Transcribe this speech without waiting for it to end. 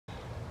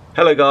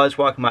Hello guys,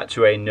 welcome back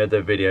to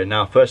another video.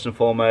 Now first and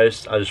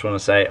foremost, I just want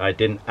to say I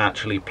didn't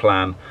actually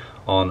plan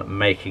on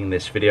making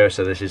this video,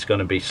 so this is going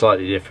to be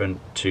slightly different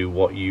to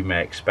what you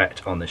may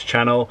expect on this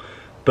channel.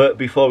 But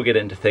before we get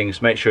into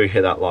things, make sure you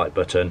hit that like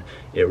button.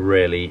 It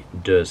really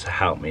does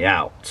help me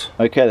out.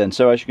 Okay then,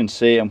 so as you can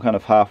see, I'm kind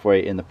of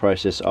halfway in the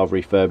process of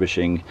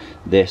refurbishing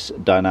this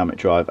Dynamic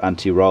Drive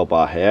anti-roll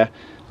bar here.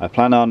 I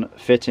plan on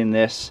fitting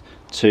this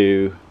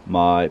to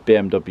my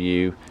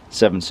BMW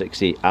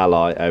 760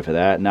 Ally over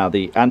there. Now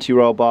the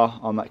anti-roll bar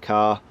on that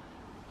car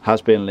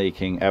has been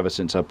leaking ever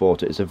since I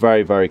bought it. It's a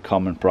very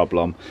common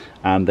problem,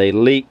 and they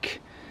leak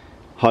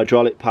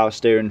hydraulic power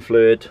steering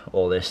fluid,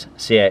 or this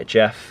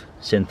CHF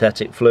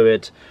synthetic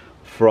fluid,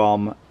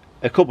 from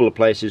a couple of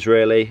places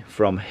really,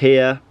 from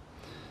here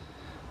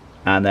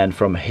and then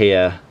from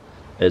here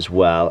as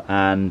well.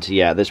 And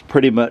yeah, there's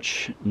pretty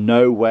much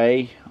no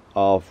way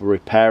of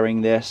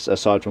repairing this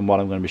aside from what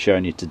I'm going to be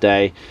showing you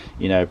today.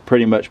 You know,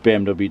 pretty much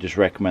BMW just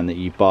recommend that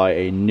you buy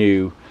a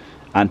new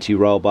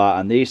anti-roll bar,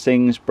 and these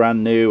things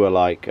brand new are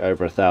like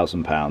over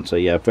 £1,000. So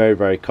yeah,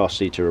 very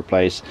costly to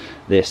replace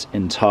this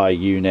entire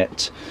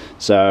unit.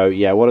 So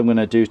yeah, what I'm going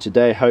to do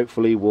today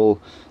hopefully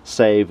will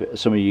save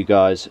some of you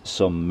guys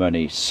some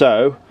money.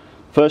 So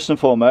first and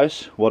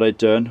foremost, what I'd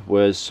done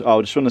was,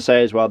 I just want to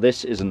say as well,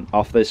 this isn't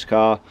off this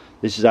car.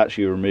 This is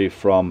actually removed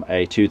from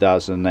a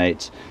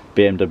 2008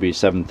 BMW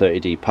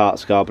 730D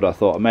parts car, but I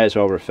thought I may as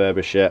well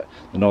refurbish it,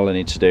 and all I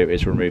need to do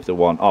is remove the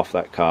one off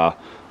that car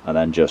and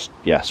then just,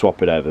 yeah,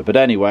 swap it over. But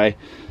anyway,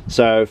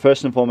 so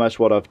first and foremost,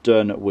 what I've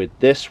done with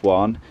this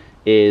one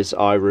is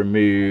I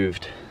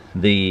removed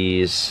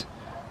these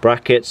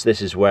brackets.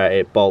 This is where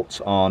it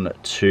bolts on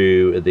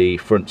to the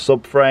front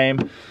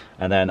subframe,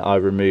 and then I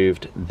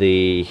removed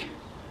the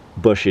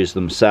bushes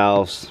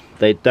themselves.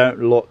 They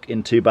don't look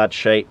in too bad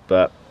shape,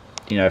 but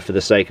you know, for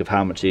the sake of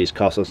how much these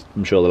cost,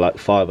 I'm sure they're like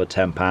 £5 or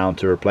 £10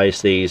 to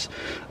replace these.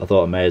 I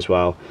thought I may as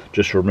well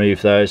just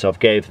remove those. I've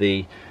gave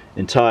the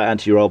entire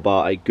anti-roll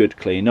bar a good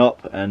clean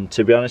up, and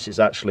to be honest, it's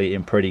actually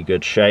in pretty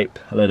good shape.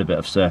 A little bit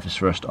of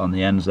surface rust on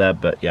the ends there,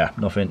 but yeah,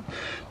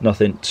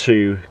 nothing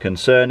too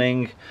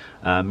concerning.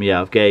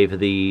 Yeah, I've gave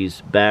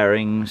these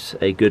bearings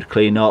a good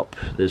clean up.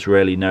 There's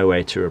really no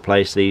way to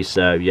replace these,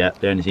 so yeah,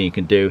 the only thing you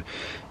can do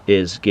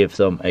is give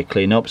them a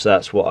clean up. So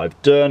that's what I've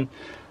done.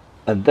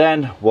 And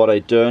then what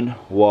I'd done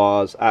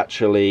was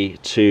actually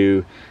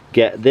to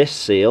get this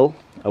seal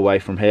away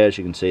from here. As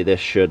you can see, this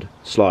should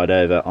slide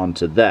over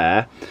onto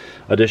there.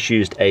 I just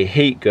used a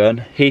heat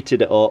gun,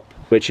 heated it up,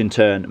 which in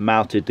turn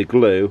melted the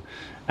glue,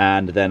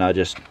 and then I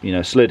just, you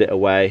know, slid it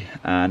away.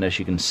 And as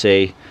you can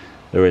see,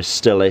 there is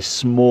still a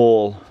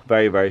small,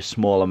 very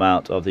small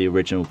amount of the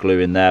original glue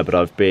in there, but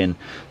I've been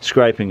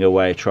scraping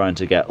away trying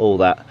to get all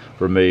that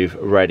removed,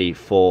 ready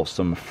for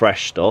some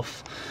fresh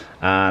stuff.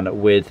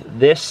 And with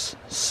this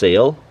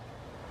seal,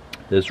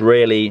 there's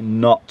really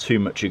not too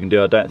much you can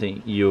do. I don't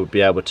think you'll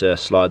be able to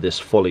slide this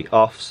fully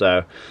off.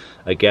 So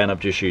again, I've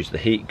just used the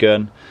heat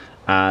gun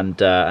and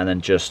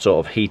then just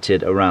sort of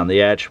heated around the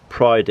edge,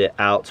 pried it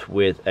out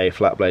with a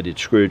flat bladed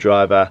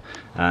screwdriver,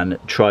 and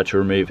tried to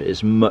remove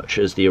as much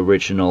as the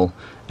original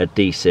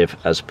adhesive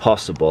as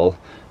possible.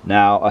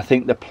 Now I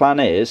think the plan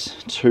is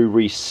to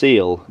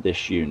reseal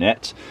this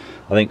unit.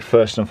 I think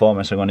first and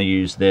foremost I'm going to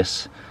use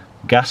this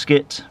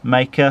gasket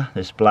maker,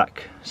 this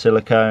black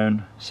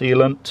silicone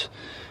sealant.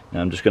 Now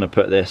I'm just going to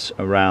put this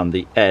around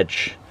the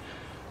edge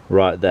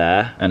right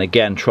there, and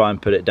again try and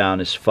put it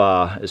down as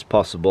far as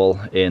possible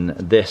in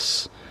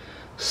this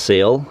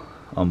seal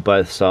on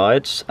both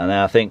sides. And then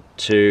I think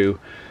to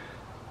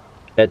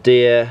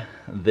adhere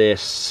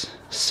this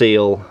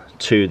seal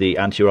to the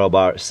anti-roll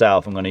bar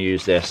itself, I'm going to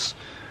use this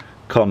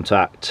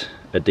contact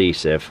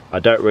adhesive. I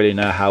don't really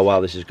know how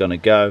well this is going to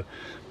go,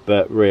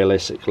 but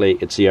realistically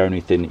it's the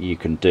only thing that you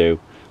can do.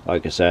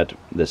 Like I said,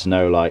 there's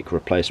no like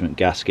replacement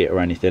gasket or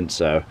anything,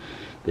 so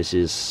this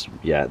is,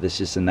 yeah, this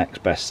is the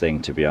next best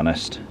thing, to be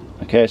honest.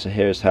 Okay, so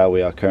here's how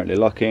we are currently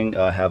locking.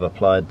 I have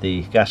applied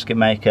the gasket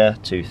maker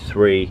to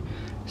 3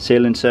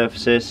 sealing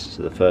surfaces.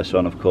 So the first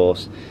one of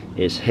course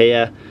is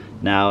here.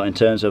 Now in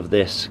terms of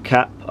this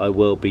cap, I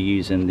will be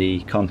using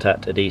the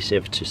contact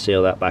adhesive to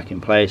seal that back in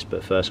place,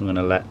 but first I'm going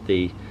to let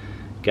the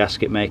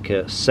gasket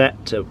maker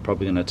set.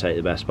 Probably going to take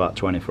the best part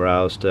 24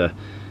 hours to,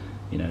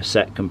 you know,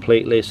 set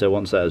completely. So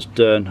once that is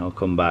done, I'll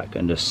come back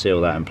and just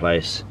seal that in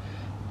place,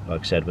 like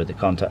I said, with the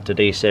contact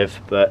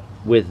adhesive. But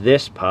with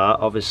this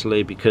part,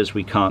 obviously, because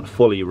we can't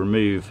fully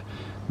remove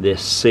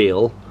this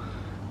seal,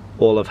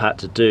 all I've had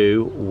to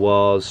do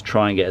was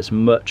try and get as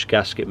much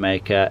gasket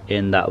maker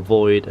in that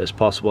void as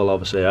possible.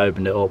 Obviously I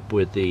opened it up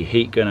with the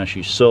heat gun, as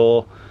you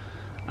saw,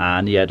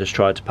 and yeah, just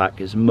tried to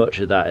pack as much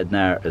of that in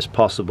there as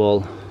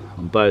possible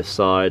on both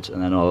sides.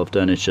 And then all I've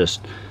done is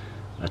just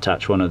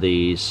attach one of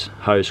these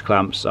hose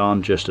clamps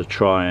on, just to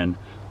try and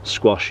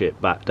squash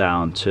it back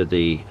down to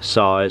the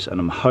size, and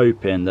I'm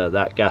hoping that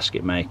that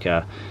gasket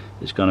maker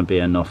is going to be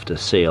enough to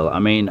seal. I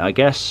mean, I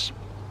guess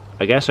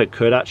I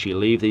could actually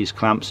leave these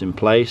clamps in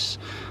place,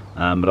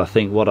 but I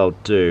think what I'll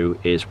do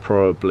is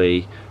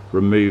probably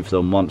remove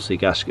them once the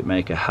gasket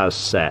maker has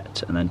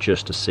set, and then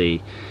just to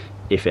see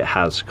if it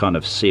has kind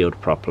of sealed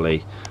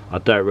properly. I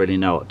don't really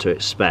know what to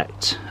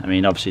expect. I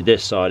mean, obviously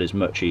this side is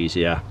much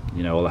easier,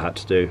 you know, all I had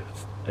to do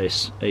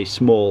is a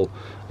small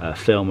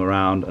film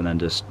around and then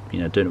just, you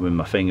know, doing it with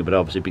my finger. But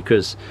obviously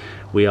because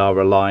we are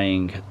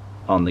relying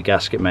on the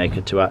gasket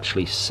maker to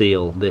actually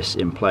seal this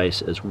in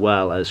place as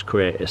well as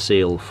create a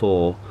seal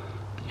for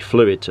the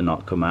fluid to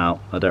not come out,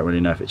 I don't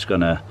really know if it's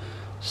gonna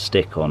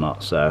stick or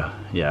not, so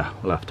yeah,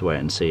 we'll have to wait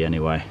and see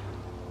anyway.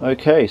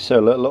 Okay, so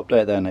a little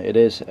update then. It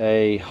is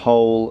a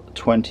whole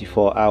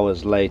 24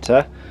 hours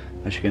later.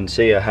 As you can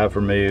see, I have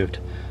removed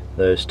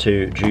those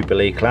two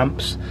Jubilee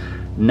clamps.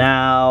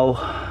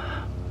 Now,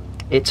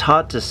 it's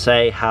hard to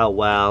say how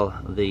well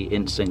the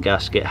instant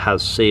gasket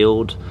has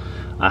sealed.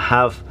 I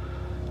have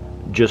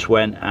just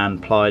went and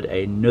applied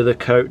another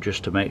coat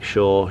just to make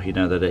sure, you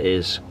know, that it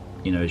is,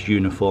 you know, as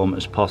uniform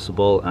as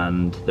possible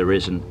and there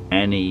isn't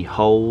any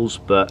holes.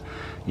 But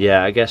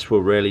yeah, I guess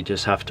we'll really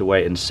just have to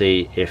wait and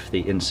see if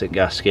the instant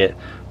gasket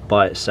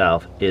by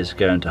itself is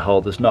going to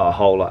hold. There's not a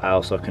whole lot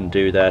else I can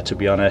do there, to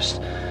be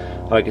honest.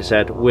 Like I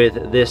said,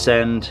 with this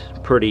end,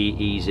 pretty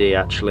easy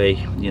actually.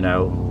 You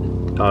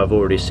know, I've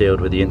already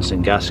sealed with the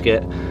instant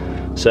gasket.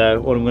 So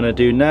what I'm going to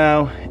do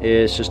now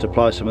is just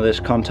apply some of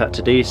this contact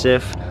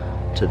adhesive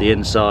to the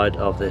inside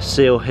of this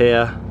seal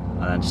here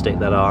and then stick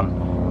that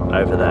on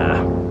over there.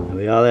 There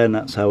we are then,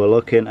 that's how we're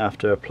looking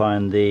after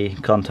applying the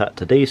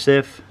contact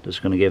adhesive.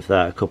 Just going to give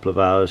that a couple of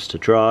hours to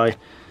dry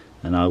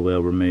and I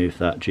will remove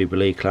that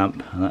Jubilee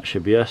clamp and that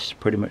should be us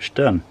pretty much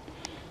done.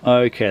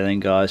 Okay then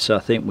guys, so I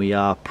think we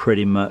are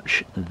pretty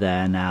much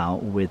there now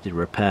with the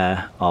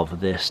repair of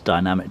this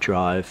Dynamic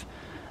Drive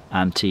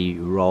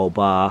anti-roll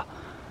bar.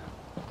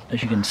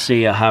 As you can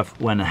see, I have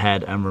went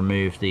ahead and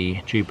removed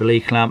the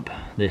Jubilee clamp.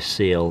 This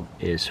seal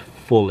is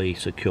fully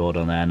secured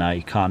on there now,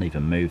 you can't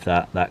even move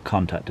that. That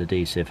contact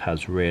adhesive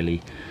has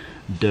really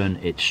done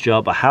its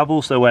job. I have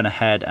also went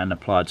ahead and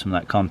applied some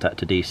of that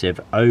contact adhesive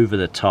over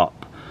the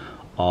top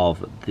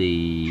of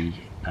the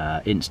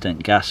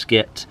instant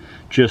gasket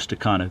just to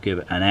kind of give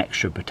it an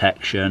extra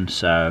protection.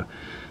 So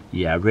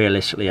yeah,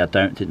 realistically I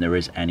don't think there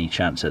is any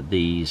chance that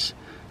these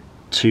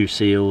two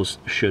seals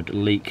should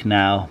leak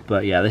now,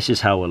 but yeah, this is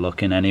how we're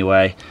looking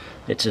anyway.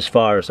 It's as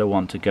far as I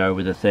want to go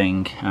with the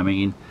thing. I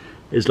mean,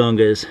 as long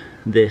as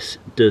this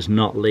does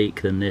not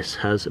leak, then this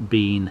has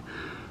been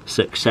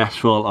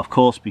successful. Of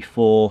course,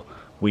 before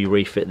we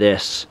refit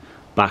this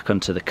back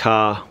onto the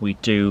car, we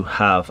do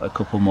have a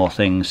couple more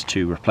things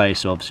to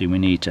replace. Obviously we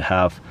need to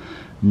have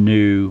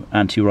new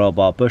anti-roll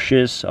bar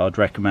bushes. I'd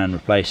recommend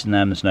replacing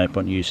them. There's no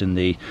point using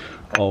the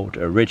old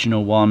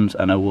original ones,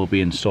 and I will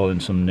be installing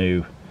some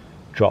new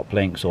drop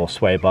links or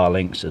sway bar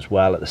links as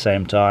well at the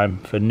same time.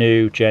 For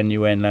new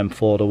genuine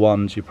Lemforder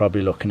ones, you're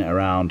probably looking at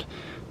around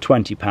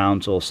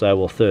 £20 or so,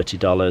 or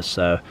 $30,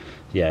 so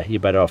yeah,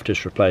 you're better off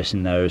just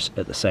replacing those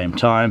at the same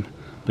time.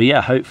 But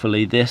yeah,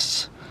 hopefully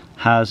this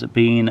has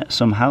been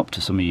some help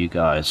to some of you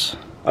guys.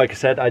 Like I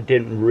said, I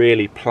didn't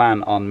really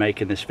plan on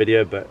making this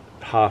video, but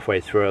halfway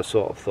through I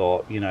sort of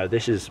thought, you know,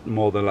 this is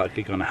more than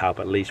likely going to help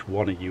at least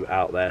one of you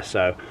out there,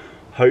 so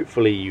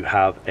hopefully you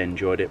have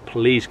enjoyed it.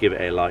 Please give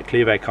it a like,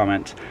 leave a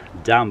comment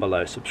down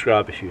below,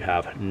 subscribe if you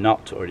have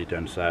not already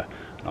done so,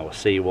 and I will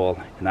see you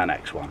all in that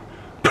next one.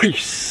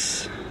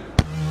 Peace!